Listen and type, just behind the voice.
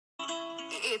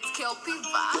It's Kelpie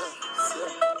Vibes.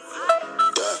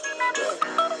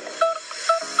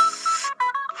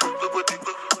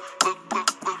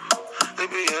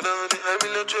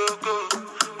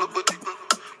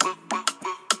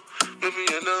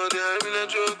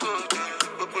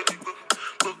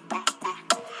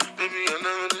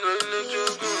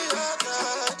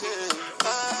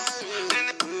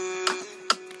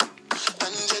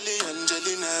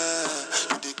 Angelina,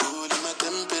 you the cool in my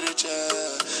temperature.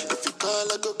 If you call,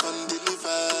 I go come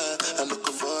deliver. I no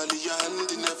go fall in your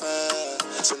hand never.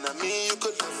 So now me you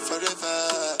could love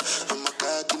forever. I'm a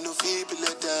cocky no feeble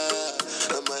letter.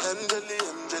 I'm a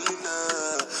Angelina,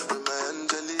 I'm a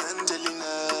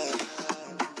Angelina.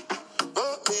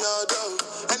 Oh me all down.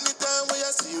 Anytime when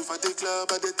I see you for the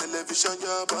club or the television,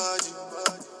 your body.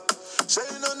 Sure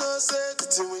you know say the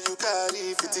thing when you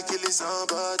carry 50 kill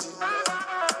somebody.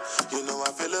 You know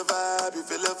I feel a vibe, you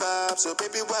feel a vibe, so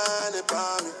baby whine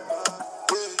about me.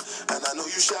 Yeah. And I know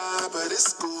you shy, but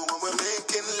it's cool when we're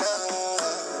making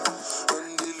love.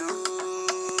 On the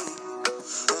low,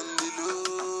 on the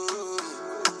low,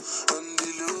 on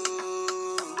the low,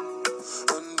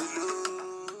 on the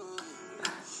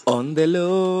low. On the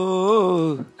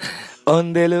low,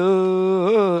 on the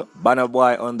low. Banner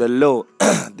Boy on the low.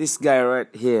 This guy right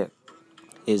here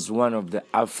is one of the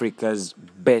Africa's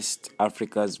best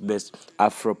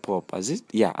Afropop, is it?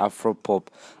 Yeah, Afropop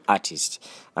artist.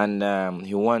 And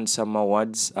he won some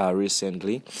awards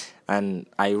recently. And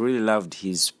I really loved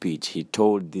his speech. He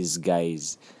told these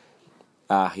guys,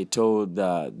 he told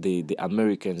the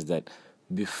Americans that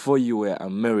before you were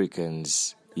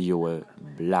Americans, you were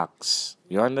blacks.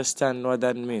 You understand what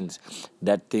that means?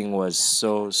 That thing was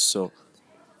so,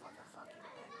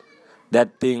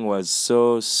 it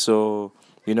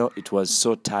was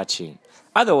so touching.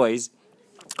 Otherwise,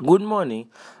 good morning,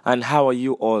 and how are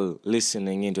you all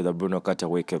listening into the Bruno Carter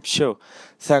Wake Up Show?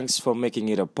 Thanks for making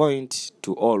it a point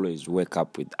to always wake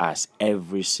up with us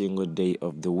every single day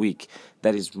of the week.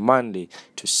 That is Monday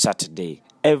to Saturday.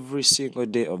 Every single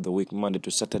day of the week, Monday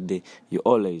to Saturday, you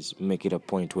always make it a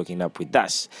point waking up with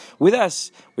us. With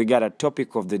us, we got a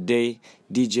topic of the day,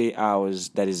 DJ hours,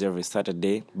 that is every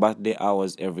Saturday, birthday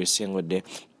hours every single day.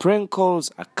 Prank calls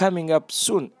are coming up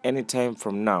soon, anytime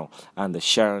from now. And the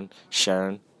Sharon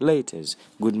Laters.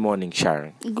 Good morning,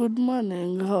 Sharon. Good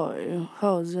morning. How are you?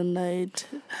 How's your night?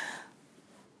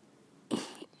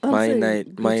 My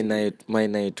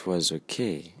night was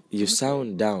okay. You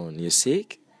sound down. You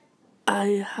sick?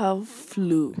 I have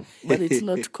flu, but it's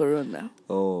not corona.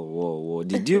 Whoa.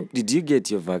 Did you get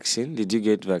your vaccine? Did you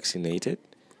get vaccinated?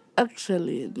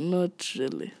 Actually, not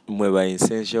really. Mweba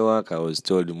essential work, I was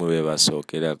told mweba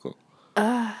sokerako.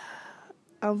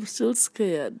 I'm still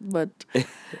scared, but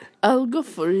I'll go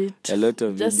for it. A lot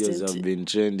of videos have been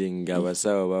trending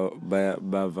abasawo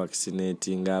ba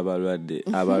vaccinating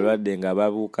abalwadde nga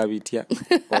babuuka bitya.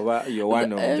 Oba you're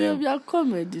one of them. You're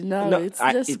comedy now. No, it's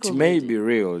just it comedy. may be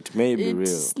real.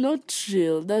 It's not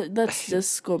real. That's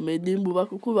just comedy.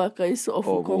 Mbubakukubaka is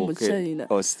ofuko China.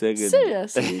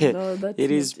 Seriously, no, that's it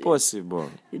is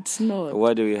possible. It's not.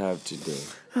 What do we have today?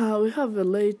 We have a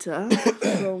letter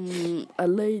from a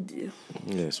lady.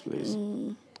 Yes, please.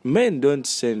 Men don't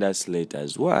send us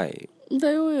letters. Why?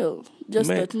 They will. Just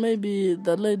that maybe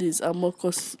the ladies are more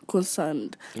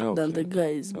concerned than the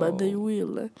guys, but they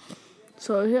will.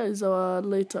 So here is our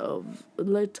letter of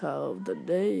the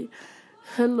day.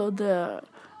 Hello there.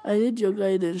 I need your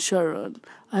guidance, Sharon.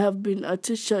 I have been a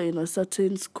teacher in a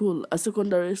certain school, a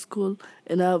secondary school,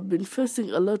 and I have been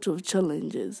facing a lot of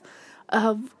challenges.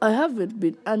 I haven't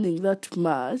been earning that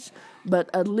much, but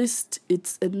at least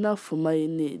it's enough for my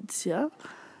needs, yeah?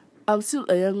 I'm still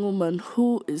a young woman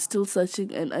who is still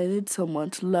searching, and I need someone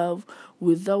to love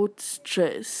without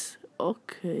stress.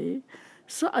 Okay.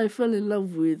 So I fell in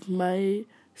love with my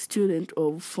student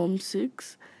of Form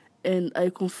 6, and I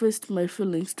confessed my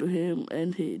feelings to him,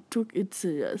 and he took it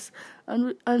serious,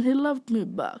 and he loved me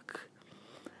back.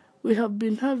 We have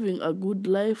been having a good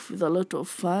life with a lot of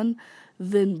fun.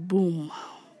 Then boom,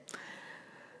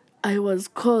 I was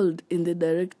called in the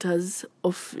director's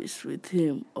office with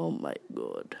him. Oh my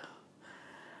God.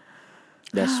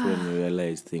 That's when you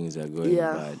realize things are going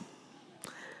bad.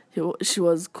 She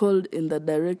was called in the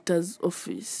director's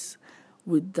office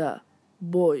with the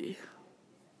boy,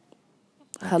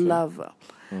 her lover.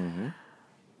 Mm-hmm.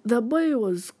 The boy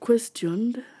was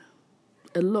questioned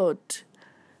a lot.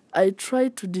 I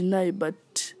tried to deny,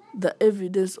 but the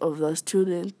evidence of the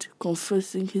student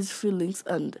confessing his feelings,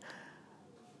 and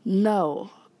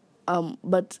now,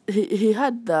 but he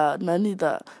had the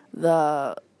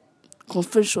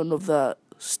confession of the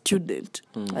student.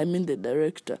 I mean the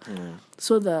director.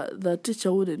 So the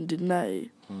teacher wouldn't deny.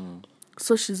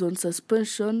 So she's on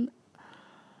suspension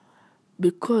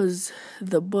because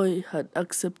the boy had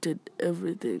accepted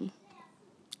everything.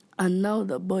 And now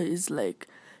the boy is like,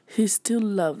 he still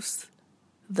loves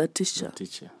the teacher.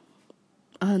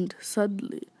 And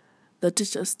sadly, the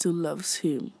teacher still loves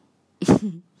him.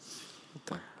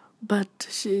 But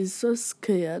she is so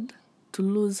scared to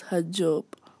lose her job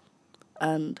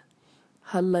and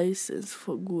her license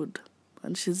for good.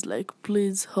 And she's like,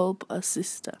 please help her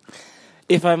sister.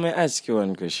 If I may ask you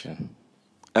one question.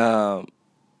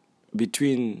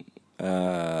 Between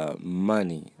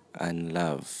money and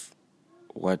love,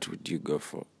 what would you go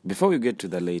for? Before we get to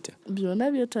the later. No,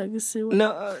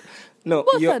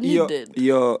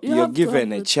 you're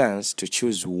given a chance to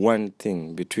choose one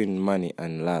thing between money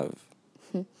and love.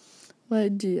 My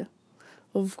dear,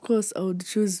 of course I would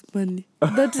choose money.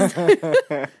 That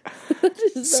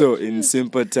is so in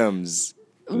simple terms,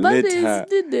 money is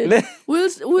needed.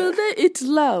 Will they eat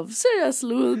love?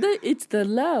 Seriously, will they eat the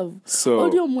love? So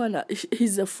Odiomwana,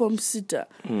 he's a form sitter.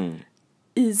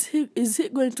 Is he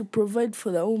going to provide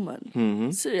for the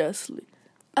woman? Seriously.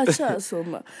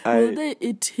 Achasoma. Will they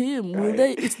eat him? Will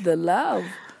they eat the love?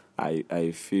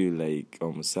 I feel like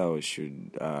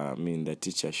should the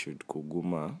teacher should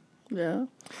kuguma. Yeah.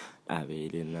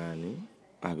 Abele nani?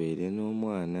 Abele no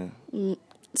mwana.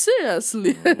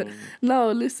 Seriously.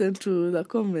 Now listen to the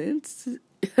comments.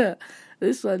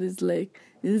 This one is like,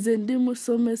 Nzendimu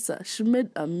Somesa, she made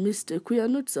a mistake. We are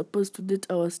not supposed to date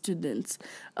our students.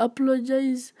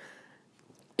 Apologize.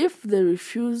 If they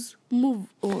refuse, move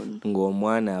on.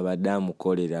 Ng'omwana abadde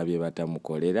amukolera bye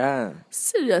batamukolera.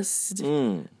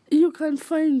 Seriously. You can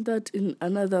find that in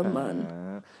another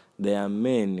man. There are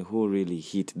men who really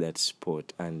hit that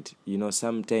spot, and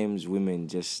sometimes women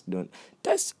just don't.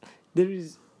 There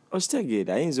is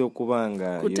Ostageda ayinza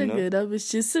okubanga,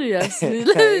 seriously.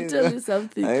 Let me tell you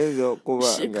something.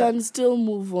 She can still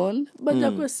move on, but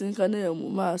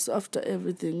after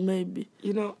everything, maybe.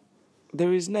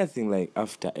 There is nothing like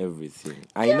after everything.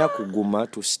 Aina kuguma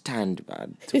to stand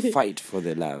bad, to fight for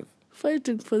the love.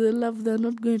 Fighting for the love, they're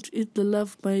not going to eat the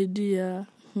love, my dear.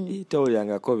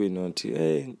 Itolyangako bino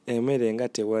nti emmere nga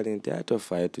tewali nti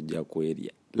atofayo tujja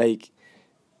kwerya. Like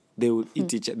they will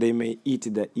eat each other. They may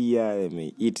eat the ear, they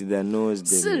may eat the nose.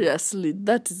 Seriously,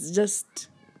 that is just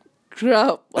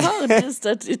crap. How do you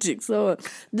start eating someone?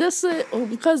 Just say,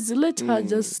 because let her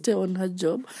just stay on her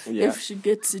job. Yeah. If she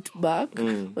gets it back,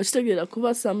 or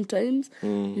sometimes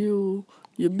you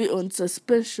be on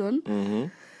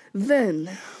suspension, then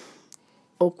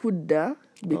Okuda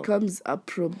becomes a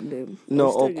problem.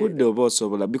 No, Okuda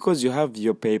also, because you have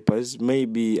your papers,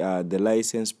 maybe the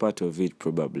license part of it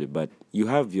probably, but you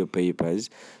have your papers,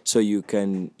 so you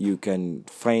can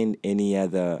find any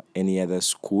other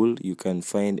school, you can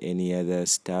find any other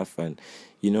staff, and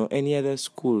any other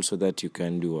school, so that you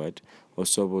can do what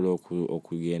osobola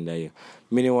okugenda.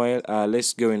 Meanwhile,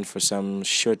 let's go in for some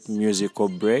short musical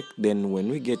break. Then when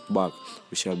we get back,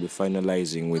 we shall be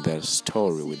finalizing with a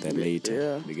story with the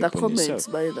later. Yeah. The comments,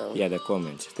 by the way. Yeah, the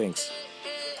comments. Thanks.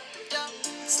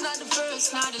 It's not the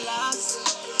first, not the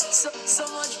last. So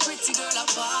much pretty girl I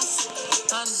pass,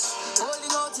 and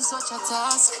holding out is such a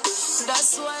task.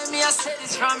 That's why me I said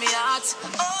this from my heart.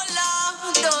 Oh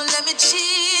Lord, don't let me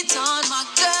cheat on my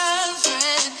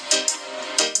girlfriend.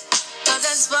 Cause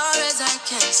as far as I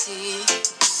can see,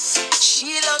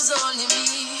 she loves only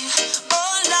me.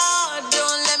 Oh Lord,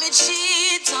 don't let me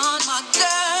cheat on my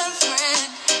girlfriend.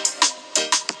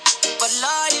 But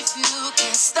Lord, if you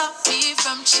can't stop me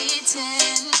from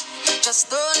cheating,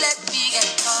 just don't let me get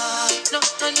caught. No,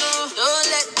 don't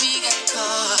let me get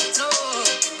caught. No,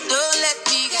 don't let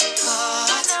me get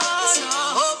caught. No,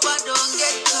 hope I don't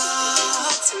get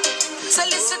caught. So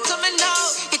listen to me now.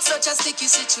 It's such a sticky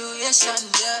situation,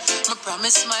 yeah. I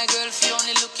promise my girl if you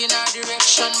only look in her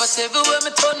direction, but everywhere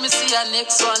me turn, me see her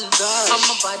next one. And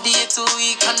my body too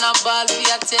weak and I ball for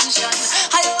attention.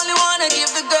 I only wanna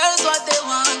give the girls what they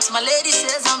want. My lady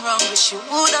says I'm wrong, but she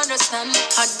would understand.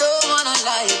 I don't wanna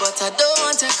lie, but I don't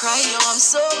want to cry. Yo, I'm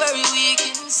so very weak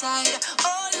inside.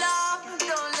 Oh Lord,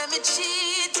 don't let me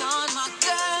cheat on my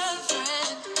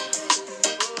girlfriend.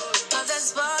 Cause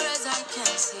as far as I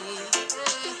can see,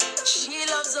 she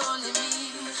loves only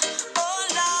me. Oh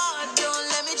Lord, don't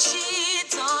let me cheat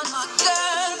on my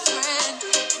girlfriend.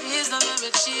 Please don't let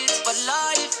me cheat. But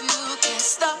Lord, if you can't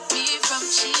stop me from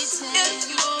cheating, if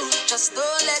you just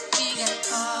don't let me get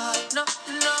caught. No,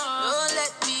 don't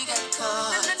let me get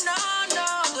caught. No,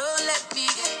 don't let me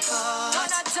get caught.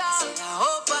 Not at all. I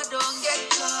hope I don't get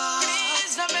caught.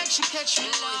 Please don't make she catch me,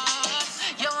 Lord.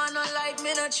 You wanna like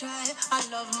me, no try. I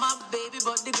love my baby,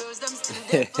 but the girls them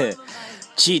still there.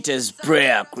 Cheater's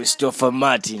prayer, Christopher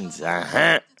Martins.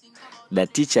 The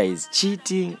teacher is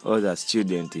cheating or the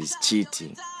student is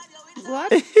cheating?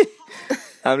 What?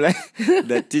 I'm like,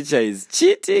 the teacher is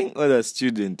cheating or the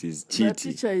student is cheating? The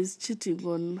teacher is cheating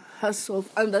on herself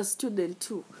and the student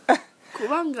too.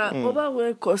 Kubanga, oba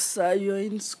wekosa, you're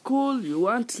in school, you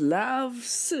want love,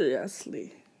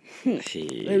 seriously.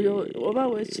 Oba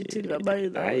we cheating by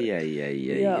the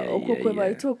yeah, okokwe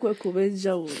baitokwe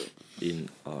kubenjawulo. In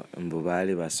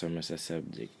mbubali basomesa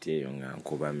subject eyo nga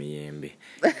nkuba miyembe.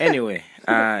 Anyway,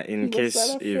 in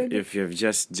case if you've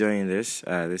just joined us,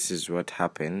 this is what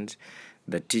happened.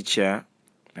 The teacher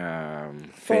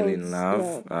fell in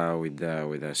love with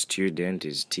a student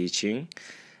is teaching,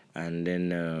 and then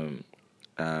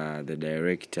the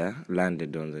director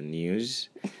landed on the news.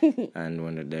 And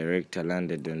when the director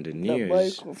landed on the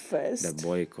news, the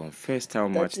boy confessed how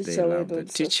much they love the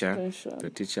teacher.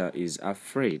 The teacher is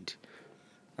afraid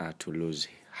to lose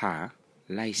her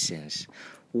license.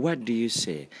 What do you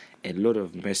say? A lot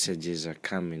of messages are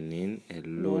coming in. A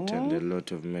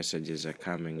lot of messages are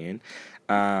coming in.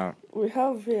 We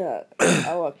have here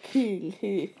our king.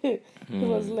 He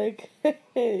was like,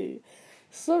 hey,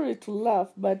 sorry to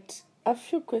laugh, but a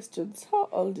few questions. How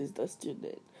old is the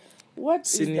student? What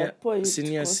is the point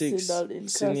senior considered in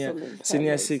counseling?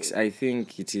 Senior 6, I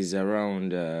think it is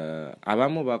around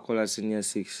abamu bakola senior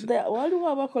 6. They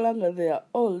are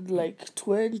old, like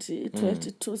 20,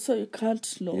 22, so you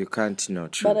can't know. You can't know,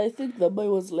 true. But I think the boy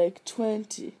was like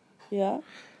 20, yeah?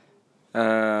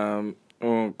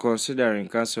 Considering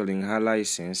cancelling her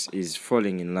license is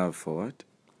falling in love for what?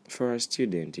 For a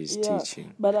student is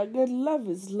teaching. But again, love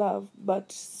is love.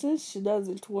 But since she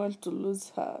doesn't want to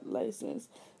lose her license,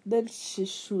 then she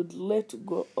should let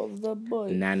go of the boy.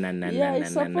 I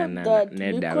support that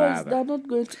because they're not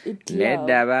going to eat love.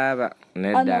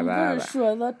 And I'm very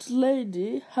sure that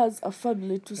lady has a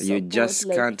family to support. You just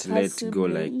like can't let siblings. go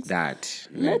like that.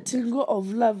 Letting go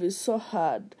of love is so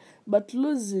hard. But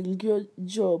losing your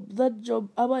job, that job,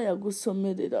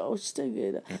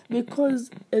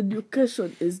 because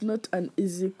education is not an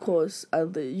easy course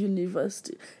at the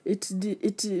university.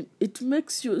 It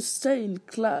makes you stay in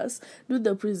class, do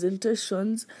the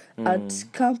presentations at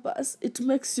campus. It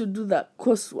makes you do the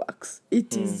courseworks.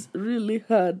 It is really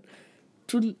hard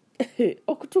to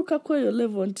okutuuka kweyo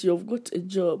level nti you've got a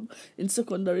job in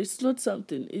secondary. It's not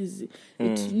something easy.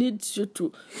 It needs you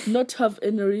to not have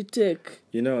any retake.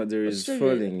 You know, there is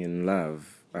falling in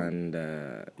love, and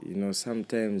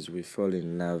sometimes we fall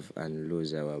in love and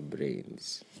lose our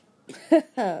brains.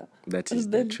 That is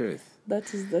the truth.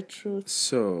 That is the truth.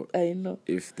 So I know.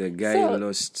 If the guy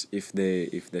lost, if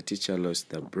the teacher lost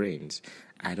the brains,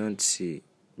 I don't see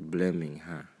blaming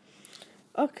her.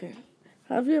 Okay.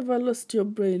 Have you ever lost your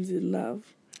brains in love?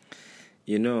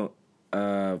 You know,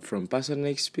 from personal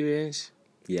experience,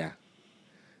 yeah,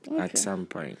 at some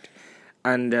point.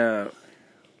 And,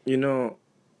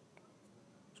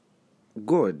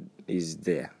 God is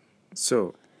there.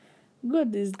 So,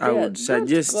 God is there. I would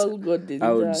suggest, Don't call God in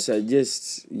that.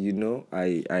 suggest,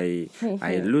 I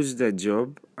lose the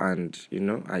job and,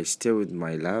 I stay with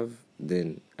my love,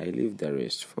 then I leave the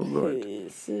rest for God.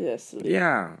 Seriously.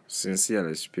 Yeah,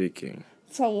 sincerely speaking.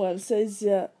 Someone says,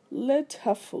 let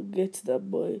her forget the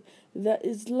boy. There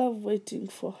is love waiting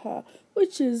for her,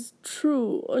 which is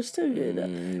true.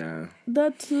 No.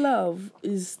 That love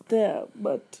is there,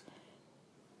 but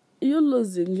you're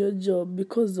losing your job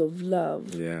because of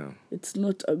love. Yeah. It's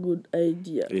not a good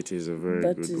idea. It is a very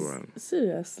good one.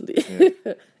 Seriously.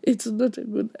 Yeah. It's not a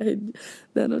good idea.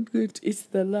 They're not going to eat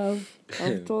the love.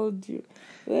 I've told you.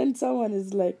 Then someone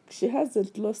is like, she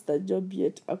hasn't lost the job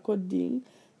yet, according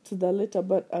to the letter.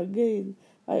 But again,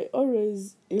 I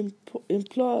always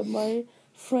implore my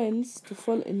friends to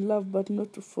fall in love, but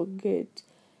not to forget.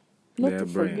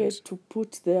 Forget to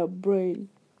put their brain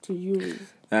to use.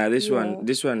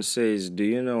 This one says, do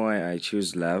you know why I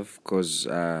choose love? Because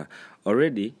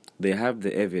already they have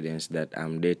the evidence that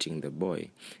I'm dating the boy.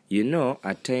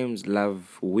 At times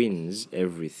love wins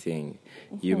everything.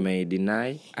 You may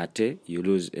deny, ate, you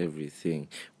lose everything.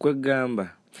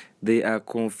 Kwegamba, they are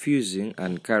confusing,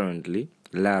 and currently,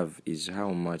 love is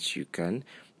how much you can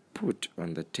put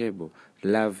on the table.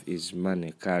 Love is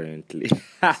money currently.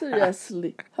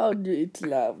 Seriously, how do you eat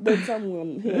love? Then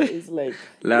someone here is like,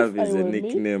 love is a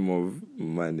nickname of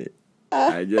money.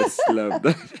 I just love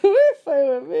that. If I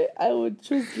were me, I would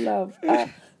choose love. The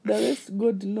rest,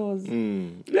 God knows.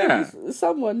 Yeah.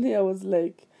 Someone here was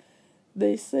like,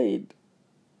 they said,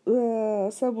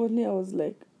 someone here was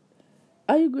like,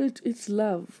 are you going to eat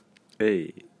love?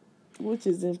 Hey. Which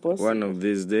is impossible. One of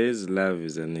these days, love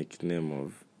is a nickname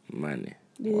of money.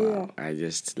 Yeah. Wow, I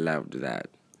just loved that.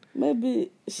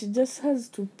 Maybe she just has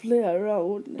to play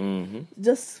around. Mm-hmm.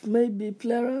 Just maybe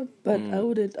play around, but I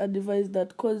wouldn't advise that,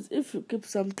 because if you keep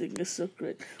something a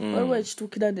secret, you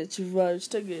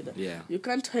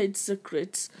can't hide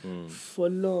secrets for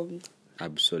long.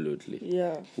 Absolutely.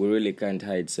 Yeah. We really can't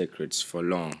hide secrets for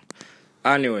long.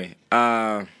 Anyway,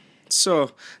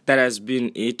 so that has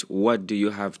been it. What do you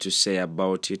have to say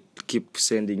about it? Keep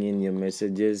sending in your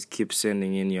messages. Keep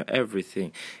sending in your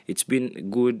everything. It's been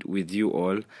good with you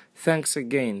all. Thanks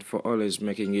again for always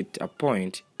making it a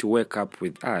point to wake up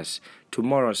with us.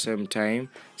 Tomorrow, same time,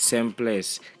 same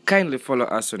place. Kindly follow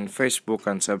us on Facebook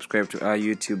and subscribe to our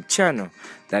YouTube channel.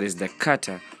 That is the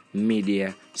Kata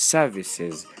Media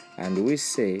Services. And we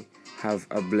say, have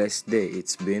a blessed day.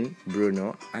 It's been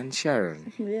Bruno and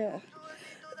Sharon. Yeah.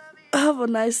 Have a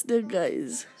nice day,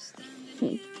 guys.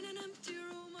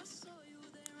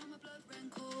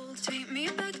 Take me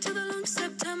back to the long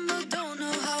September. Don't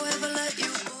know how I ever let you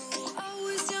go.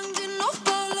 Always young, didn't know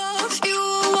about love. You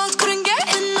almost couldn't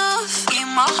get enough. Gave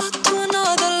my heart to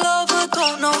another lover.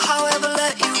 Don't know how I ever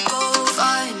let you go.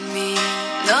 Find me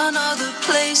another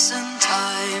place and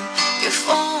time. If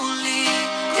only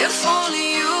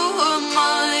you were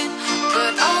mine.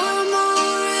 But I'm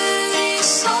already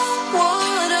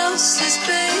someone else's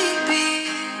baby.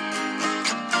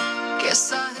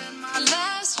 Guess I had my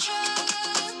last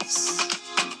chance,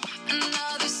 and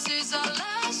now this is our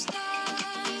last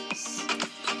dance.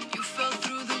 You fell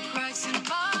through the cracks in my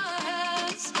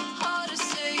hands. Hard to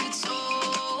say it's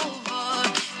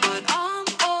over, but I'm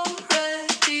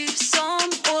already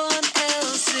someone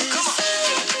else's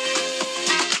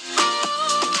baby.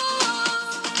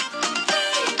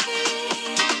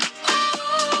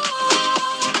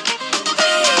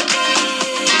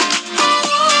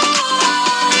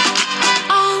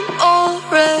 I'm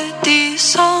already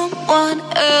someone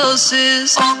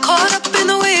else's. All caught up in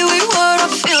the way we were. I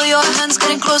feel your hands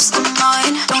getting close to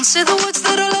mine. Don't say the words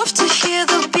that I love to hear.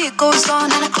 The beat goes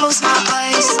on and I close my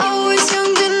eyes. Always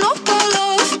young, didn't know about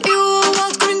love. You were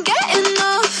wild, couldn't get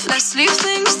enough. Let's leave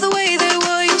things the way they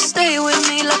were. You stay with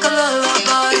me like a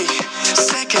lullaby.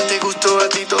 Sé que te gustó a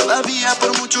ti todavía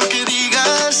por mucho que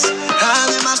digas.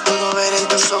 Además puedo ver en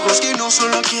tus ojos que no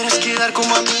solo quieres quedar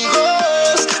como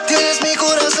amigos. Tienes mi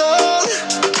corazón,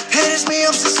 eres mi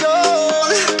obsesión.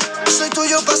 Soy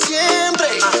tuyo para siempre.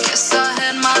 I guess I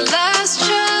had my last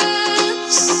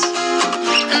chance,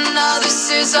 and now this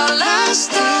is our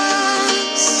last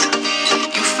dance.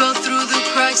 You fell through the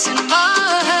cracks in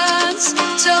my hands.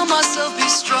 Tell myself be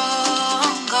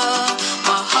stronger.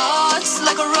 My heart's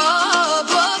like a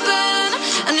rubber band,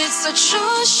 and it's such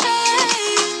a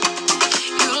shame.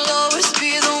 You'll always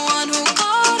be the one who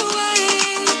got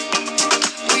away.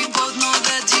 We both know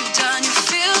that deep down you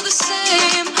feel the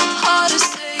same. Hard to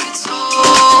say it's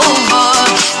over,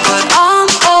 but I'm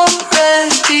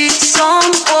already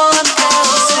someone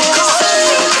else's.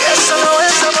 Eso no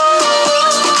es amor,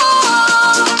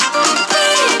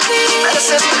 baby.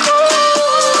 Mereces mejor,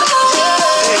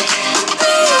 baby.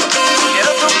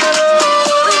 Quiero tu calor.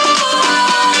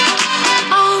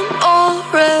 I'm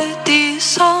already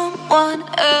someone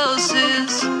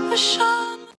else's.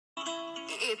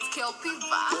 It's Kelpie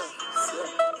Vibes.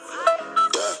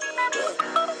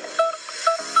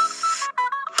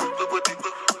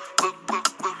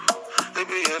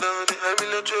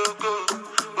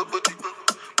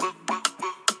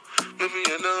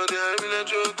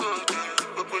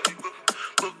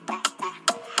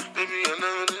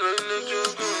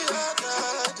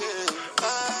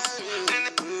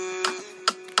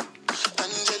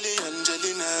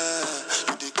 Angelina,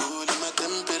 you the cool in my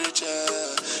temperature.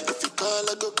 If you call,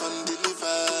 I go come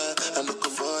deliver. I no go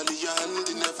fall in your hand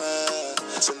never.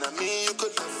 So now me you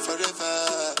could love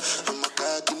forever. I'm a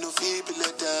cocky no feeble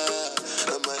letter.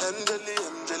 I'm a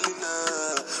Angelina,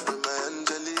 I'm a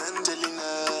Angelina.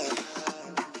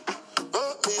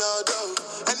 Oh me all down.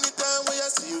 Anytime when I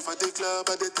see you for the club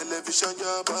or the television,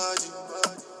 your body.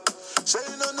 Sure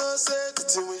you know say the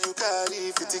thing when you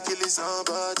carry 50 kill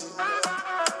somebody.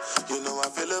 You know I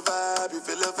feel a vibe, you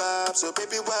feel a vibe, so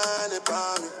baby whine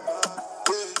about me.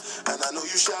 Yeah. And I know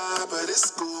you shy, but it's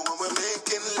cool when we're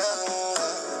making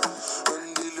love.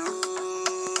 On the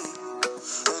low,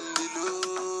 on the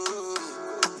low,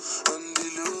 on the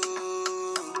low,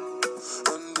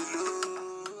 on the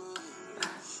low.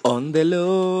 On the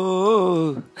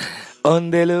low,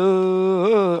 on the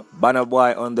low. Banner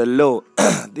Boy on the low.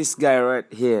 This guy right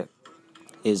here,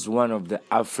 is one of the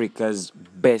Africa's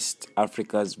best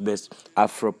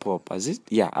Afro pop. Is it?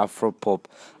 Yeah, Afro pop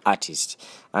artist,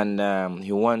 and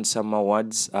he won some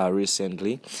awards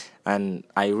recently. And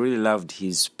I really loved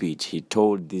his speech. He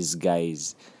told these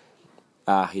guys,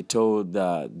 he told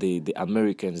the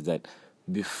Americans that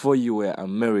before you were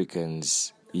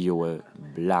Americans, you were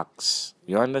blacks.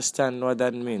 You understand what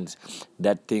that means?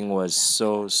 That thing was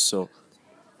so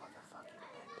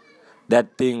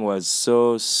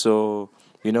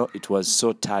it was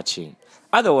so touching.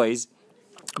 Otherwise,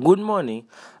 good morning,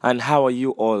 and how are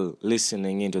you all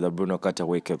listening into the Bruno Carter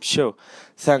Wake Up Show?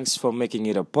 Thanks for making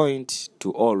it a point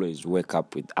to always wake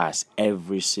up with us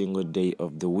every single day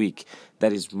of the week.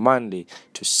 That is Monday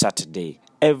to Saturday.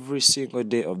 Every single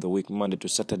day of the week, Monday to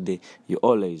Saturday, you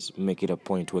always make it a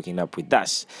point waking up with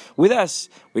us. With us,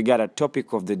 we got a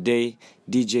topic of the day,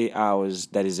 DJ hours,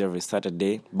 that is every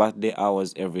Saturday, birthday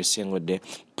hours every single day.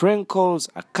 Prank calls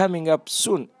are coming up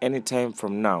soon, anytime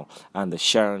from now. And the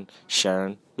Sharon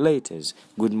Laters.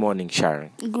 Good morning, Sharon.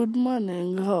 Good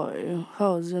morning. How are you?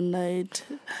 How's your night?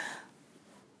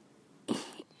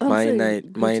 My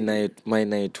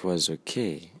night was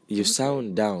okay. You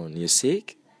sound down. You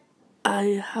sick?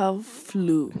 I have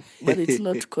flu, but it's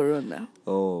not corona.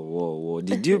 Whoa.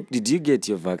 Did you get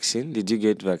your vaccine? Did you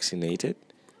get vaccinated?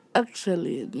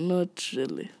 Actually, not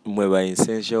really. Mweba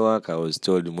essential work, I was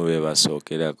told mweba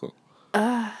sokerako.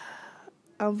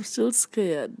 I'm still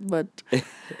scared, but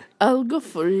I'll go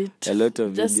for it. A lot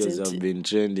of videos have been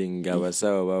trending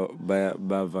abasawo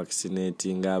ba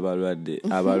vaccinating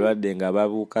abalwadde nga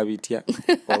babuuka bitya.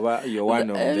 Oba you're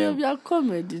one of them. You're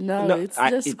comedy now. No, it's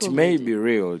just it comedy. may be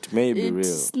real.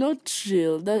 It's not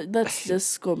real. That's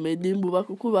just comedy.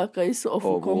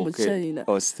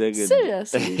 China.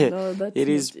 Seriously, no, that's it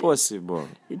is possible.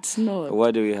 It's not.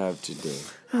 What do we have today?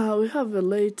 We have a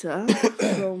letter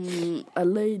from a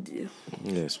lady.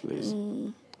 Yes, please.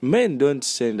 Men don't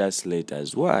send us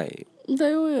letters. Why?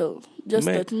 They will. Just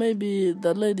that maybe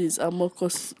the ladies are more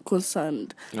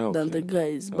concerned than the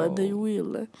guys, but they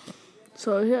will.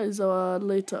 So here is our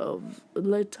letter of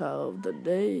the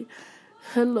day.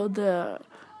 Hello there.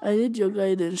 I need your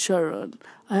guidance, Sharon.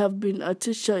 I have been a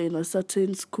teacher in a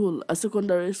certain school, a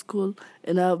secondary school,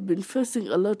 and I have been facing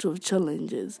a lot of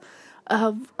challenges.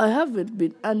 I haven't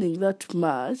been earning that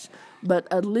much, but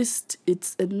at least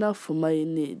it's enough for my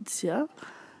needs, yeah?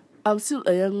 I'm still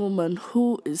a young woman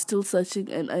who is still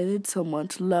searching, and I need someone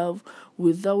to love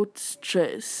without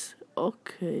stress.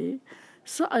 Okay.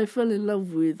 So I fell in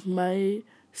love with my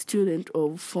student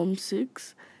of Form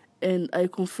 6, and I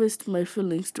confessed my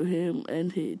feelings to him,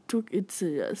 and he took it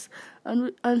serious,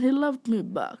 and he loved me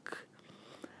back.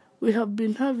 We have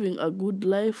been having a good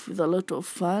life with a lot of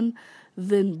fun.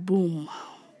 Then boom,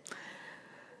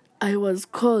 I was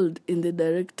called in the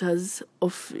director's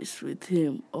office with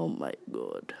him. Oh my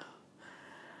God.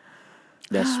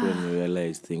 That's when we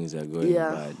realized things are going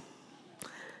bad.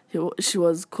 She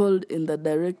was called in the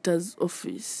director's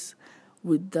office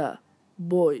with the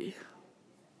boy,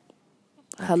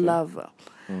 her lover.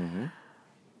 Mm-hmm.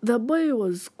 The boy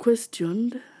was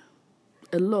questioned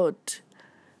a lot.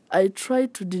 I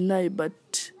tried to deny, but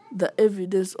the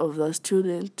evidence of the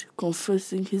student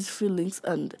confessing his feelings,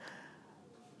 and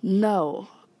now,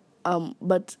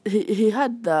 but he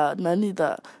had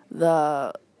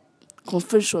the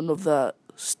confession of the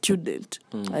student.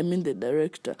 I mean the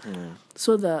director.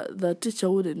 So the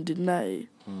teacher wouldn't deny.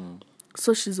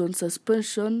 So she's on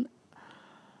suspension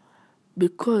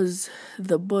because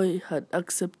the boy had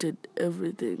accepted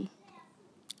everything,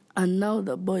 and now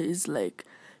the boy is like,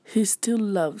 he still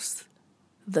loves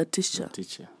the teacher.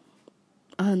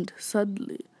 And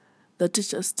sadly, the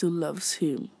teacher still loves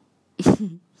him.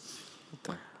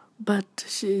 But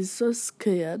she is so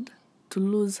scared to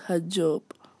lose her job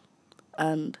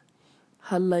and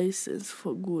her license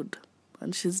for good.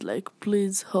 And she's like,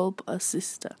 please help her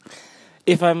sister.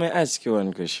 If I may ask you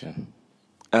one question.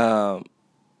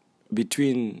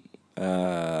 Between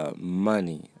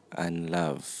money and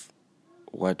love,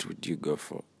 what would you go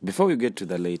for? Before we get to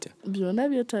the later.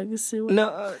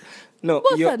 No,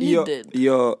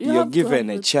 you're given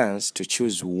a chance to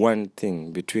choose one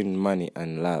thing between money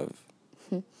and love.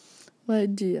 My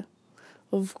dear,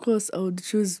 of course I would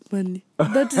choose money.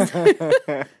 That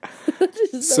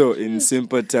is so in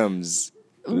simple terms,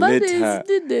 will they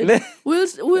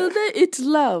eat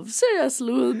love?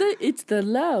 Seriously, will they eat the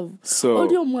love? So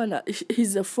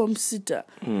he's a form sitter.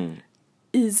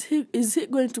 Is he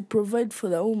going to provide for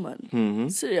the woman? Mm-hmm.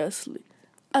 Seriously.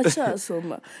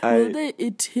 Will they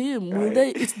eat him? Will they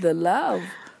eat the love?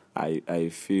 I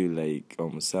feel like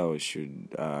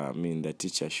the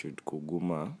teacher should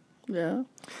kuguma. Yeah.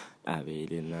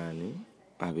 Abele nani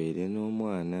abeere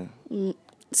n'omwana.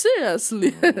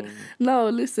 Seriously. Now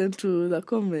listen to the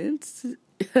comments.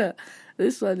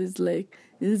 This one is like,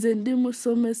 Nze ndi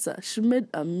musomesa, she made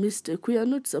a mistake. We are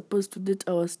not supposed to date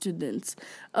our students.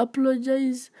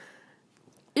 Apologize.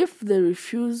 If they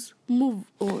refuse, move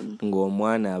on.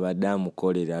 Ng'omwana abadde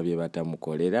amukolera bye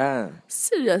batamukolera.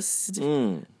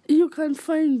 Seriously. You can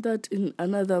find that in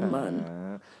another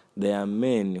man. There are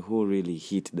men who really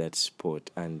hit that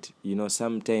spot, and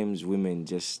sometimes women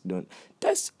just don't.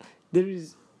 There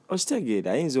is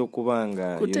Ostegeda ayinza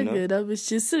okubanga, Kutegeda, but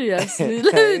she seriously.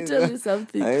 Let me tell you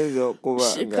something.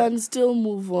 She can still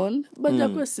move on, but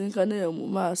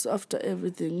after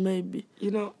everything, maybe.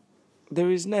 There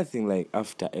is nothing like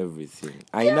after everything.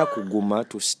 Aina kuguma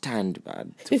to stand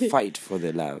bad, to fight for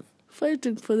the love.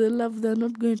 Fighting for the love, they're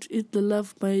not going to eat the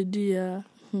love, my dear.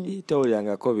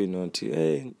 Itolyangako bino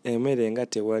nti emmere nga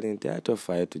tewali nti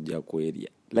atofaayo tujja kwerya.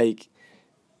 Like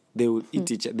they will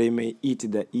eat each. They may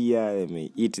eat the ear, they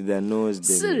may eat the nose.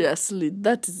 Seriously,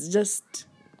 that is just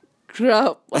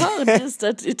crap. How do you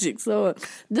start eating someone?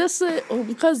 Just say,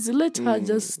 because let her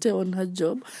just stay on her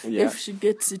job. Yeah. If she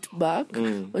gets it back,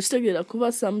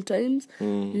 sometimes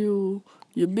you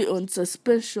be on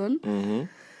suspension.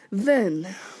 Then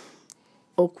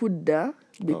Okuda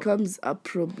becomes a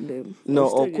problem. No,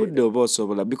 Okuda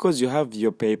also, because you have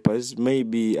your papers,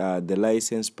 maybe the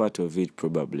license part of it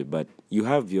probably, but you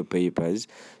have your papers,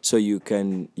 so you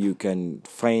can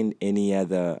find any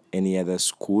other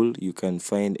school, you can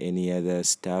find any other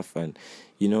staff, and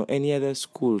any other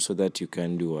school, so that you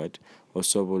can do what.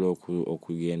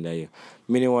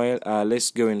 Meanwhile,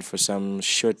 let's go in for some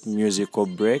short musical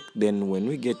break. Then when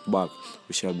we get back,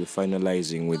 we shall be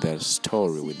finalizing with a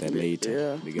story with the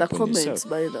later. Yeah. The comments,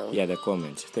 by the way. Yeah, the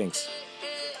comments. Thanks.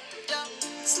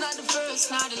 It's not the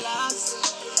first, not the last.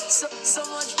 So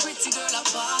much pretty girl I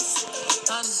pass,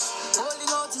 and holding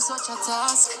out is such a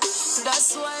task.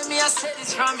 That's why I said it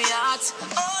from my heart.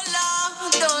 Oh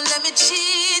Lord, don't let me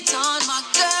cheat on my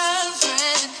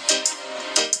girlfriend.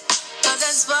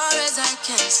 As far as I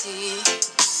can see,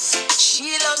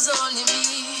 she loves only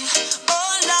me.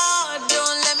 Oh Lord,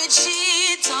 don't let me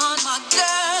cheat on my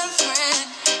girlfriend.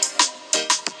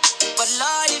 But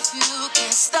Lord, if you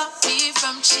can stop me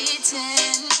from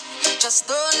cheating, just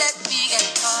don't let me get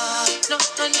caught. No,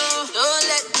 don't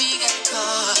let me get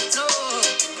caught. No,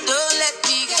 don't let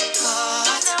me get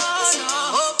caught.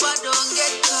 Hope I don't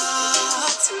get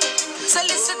caught. So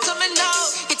listen to me now.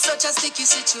 It's such a sticky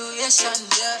situation,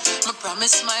 yeah. I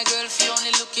promise my girl if you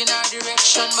only look in her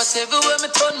direction, but everywhere me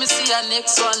turn me see her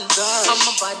next one. And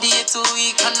my body too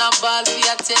weak and I ball for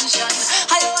attention.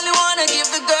 I only wanna give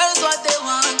the girls what they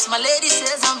want. My lady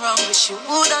says I'm wrong, but she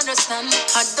would understand.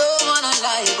 I don't wanna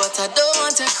lie, but I don't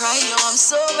want to cry. Yo, I'm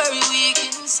so very weak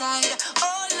inside.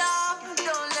 Oh Lord,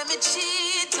 don't let me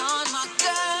cheat on my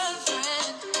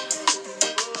girlfriend.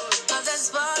 'Cause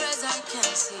as far as I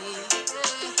can see,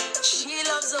 she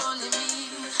loves only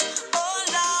me. Oh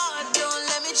Lord, don't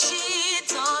let me cheat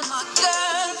on my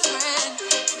girlfriend.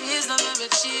 Please don't let me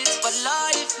cheat. But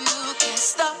Lord, if you can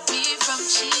stop me from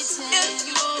cheating, if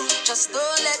you just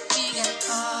don't let me get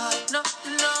caught. No,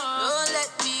 don't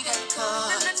let me get caught.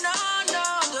 No,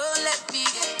 don't let me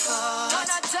get caught. Not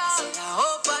at all. I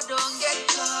hope I don't get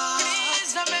caught.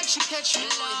 Please don't make she catch me,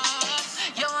 Lord.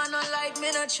 You wanna like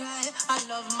me, not try. I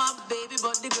love my baby,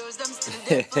 but the girls them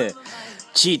still there.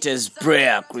 Cheater's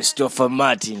prayer, Christopher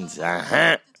Martins.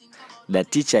 The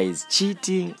teacher is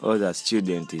cheating or the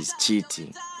student is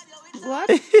cheating? What?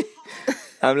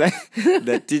 I'm like,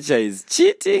 the teacher is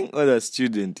cheating or the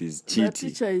student is cheating? The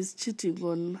teacher is cheating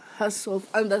on herself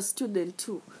and the student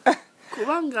too.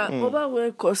 Kubanga, oba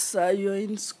you're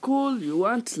in school, you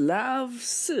want love,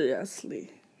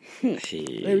 seriously.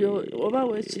 Oba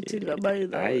we cheating by the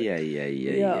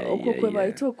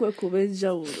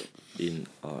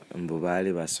mbu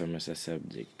baali basomesa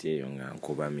subject eyo nga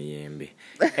nkuba miyembe.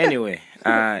 Anyway,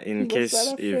 in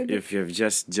case if you've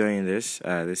just joined us,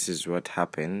 this is what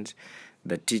happened.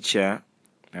 The teacher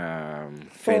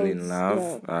fell in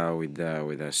love with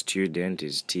a student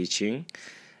is teaching,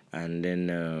 and then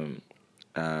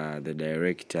the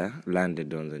director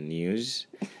landed on the news.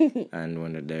 And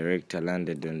when the director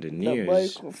landed on the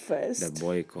news, the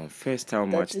boy confessed how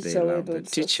much they love the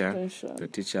teacher. The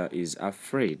teacher is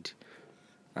afraid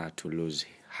to lose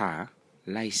her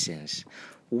license.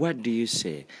 What do you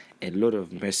say? A lot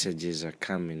of messages are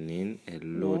coming in. A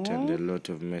lot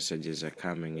of messages are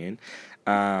coming in.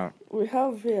 We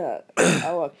have here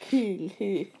our king.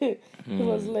 He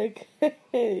was like,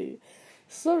 hey,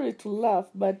 sorry to laugh,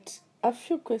 but a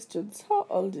few questions. How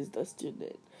old is the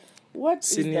student? what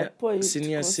is the point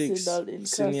senior six, considered in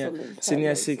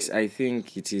senior 6, I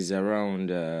think it is around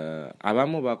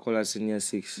abamu bakola senior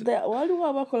 6. Waliwo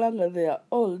abakolanga they are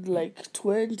old, like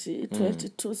 20,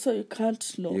 22, so you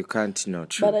can't know. You can't know,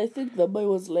 true. But I think the boy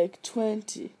was like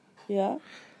 20, yeah?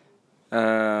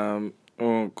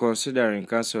 Considering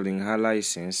cancelling her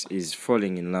license is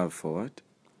falling in love for what?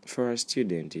 For a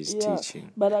student is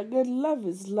teaching. But again, love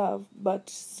is love. But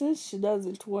since she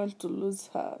doesn't want to lose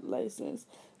her license,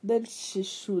 then she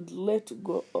should let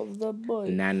go of the boy.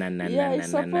 I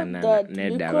support that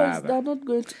because they're not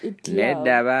going to eat love.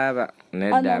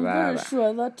 And I'm very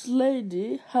sure that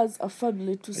lady has a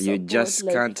family to support. You just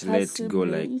can't let go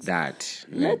like that.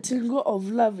 Letting go of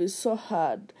love is so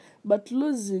hard. But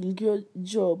losing your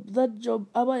job, that job,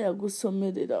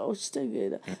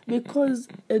 because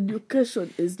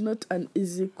education is not an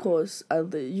easy course at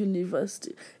the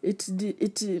university.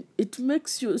 It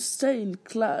makes you stay in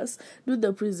class, do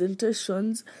the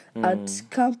presentations at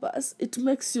campus. It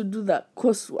makes you do the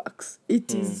courseworks.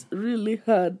 It is really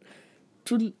hard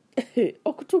to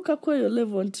okutuuka kweyo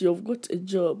level until you've got a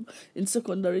job in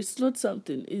secondary. It's not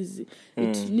something easy.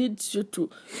 It needs you to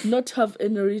not have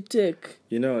any retake.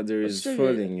 There is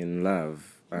falling in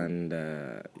love, and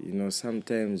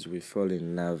sometimes we fall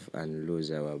in love and lose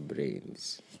our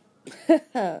brains.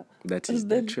 That is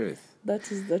the truth. That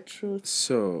is the truth.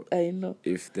 So I know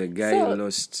if the guy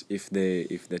lost, if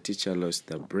the teacher lost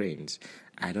the brains,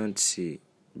 I don't see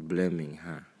blaming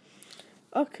her.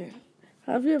 Okay.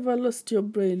 Have you ever lost your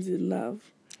brains in love?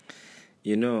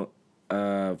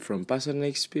 From personal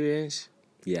experience,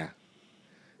 yeah,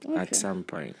 at some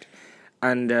point.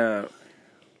 And,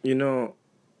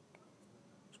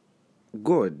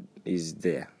 God is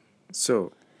there.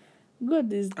 So,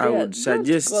 God is there. I would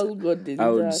suggest,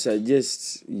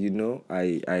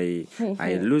 I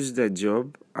I lose the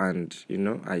job and,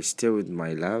 I stay with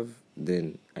my love,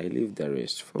 then I leave the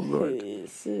rest for God. Hey,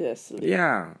 seriously?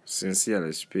 Yeah,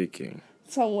 sincerely speaking.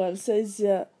 Someone says,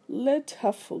 let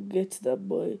her forget the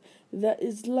boy. There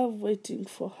is love waiting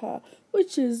for her,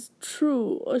 which is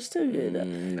true.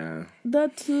 No.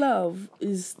 That love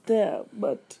is there,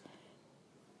 but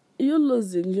you're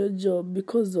losing your job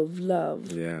because of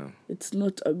love. Yeah. It's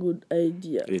not a good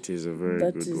idea. It is a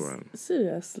very good one.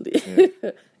 Seriously.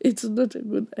 Yeah. It's not a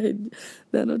good idea.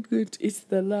 They're not going to eat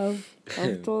the love.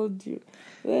 I've told you.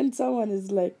 Then someone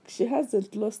is like, she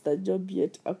hasn't lost the job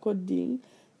yet, according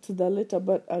to the letter.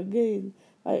 But again,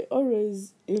 I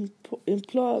always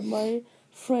implore my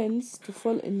friends to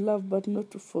fall in love, but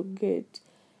not to forget.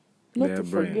 Not their to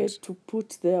brains. Forget to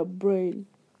put their brain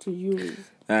to use.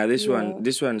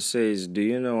 This one says, do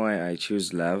you know why I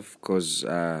choose love? Because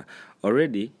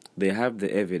already they have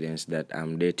the evidence that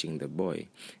I'm dating the boy.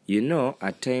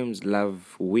 At times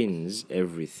love wins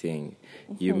everything.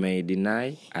 You may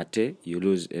deny, ate, you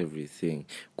lose everything.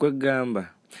 Kwegamba,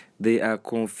 they are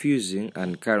confusing,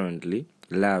 and currently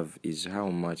love is how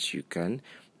much you can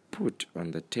put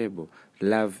on the table.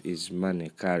 Love is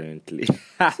money currently.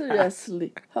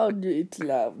 Seriously, how do you eat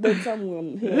love? Then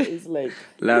someone here is like,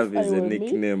 love is a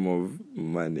nickname of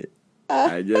money.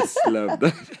 I just love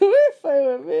that. If I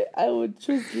were me, I would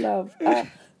choose love. The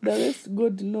rest,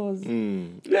 God knows.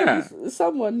 Yeah.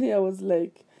 Someone here was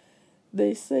like,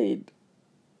 they said,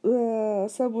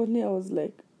 someone here was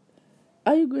like,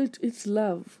 are you going to eat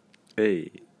love? Hey.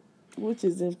 Which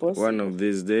is impossible. One of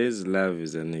these days, love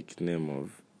is a nickname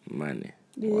of money.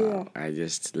 Yeah. Wow, I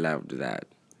just loved that.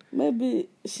 Maybe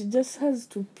she just has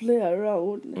to play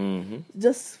around.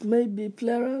 Just maybe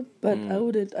play around, but I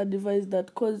wouldn't advise that,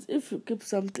 because if you keep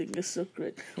something a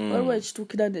secret, yeah,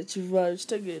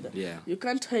 you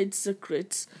can't hide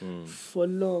secrets for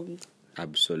long.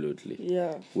 Absolutely.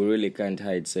 Yeah. We really can't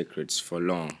hide secrets for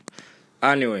long.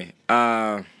 Anyway,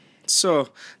 so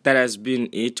that has been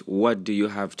it. What do you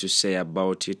have to say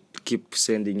about it? Keep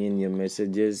sending in your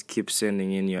messages. Keep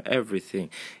sending in your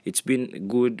everything. It's been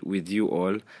good with you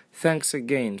all. Thanks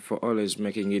again for always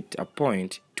making it a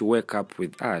point to wake up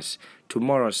with us.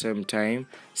 Tomorrow, same time,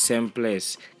 same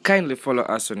place. Kindly follow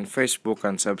us on Facebook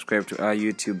and subscribe to our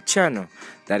YouTube channel.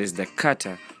 That is the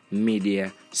Kata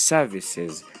Media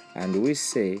Services. And we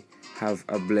say, have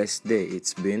a blessed day.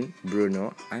 It's been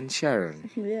Bruno and Sharon.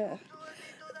 Yeah.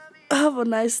 Have a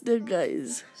nice day,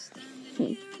 guys.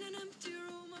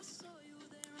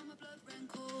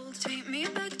 Take me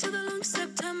back to the long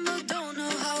September. Don't know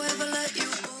how I ever let you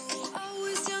go.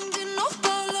 Always young, didn't know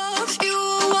about love.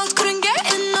 You once couldn't get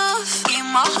enough. Gave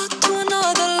my heart to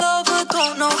another lover.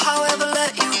 Don't know how I ever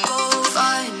let you go.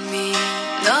 Find me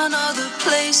none other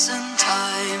place and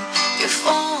time. If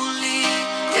only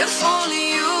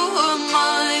you were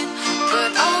mine.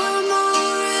 But I'm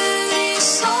already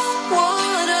someone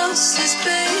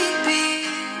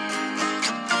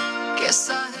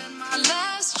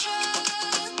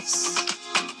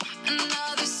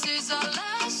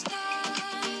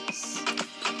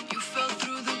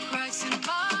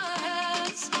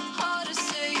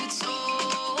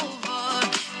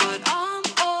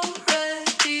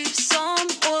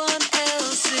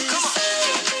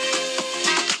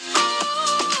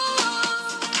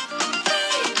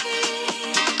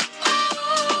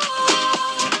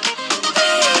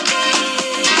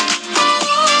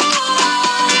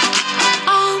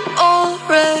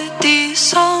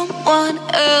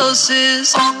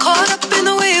roses. All caught up in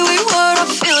the way we were. I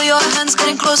feel your hands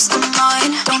getting close to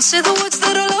mine. Don't say the words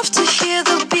that I love to hear.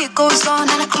 The beat goes on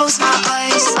and I close my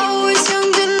eyes. Always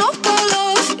young, didn't know about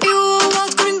love. You were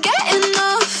wild, couldn't get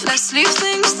enough. Let's leave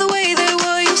things the way they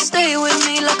were. You stay with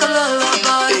me like a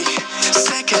lullaby.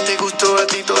 Sé que te gustó a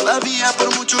ti todavía por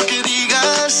mucho que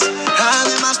digas.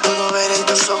 Además puedo ver en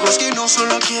tus ojos que no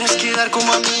solo quieres quedar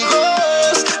como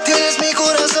amigos. Tienes mi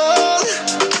corazón,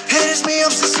 eres mi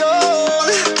obsesión.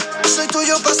 Soy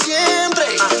tuyo para siempre.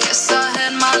 I guess I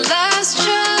had my last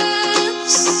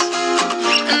chance,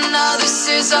 and now this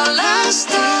is our last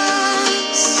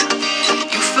dance.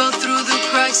 You fell through the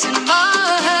cracks in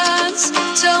my hands.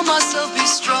 Tell myself be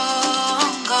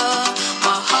stronger.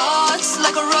 My heart's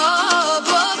like a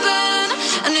rubber band,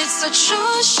 and it's such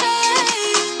a shame.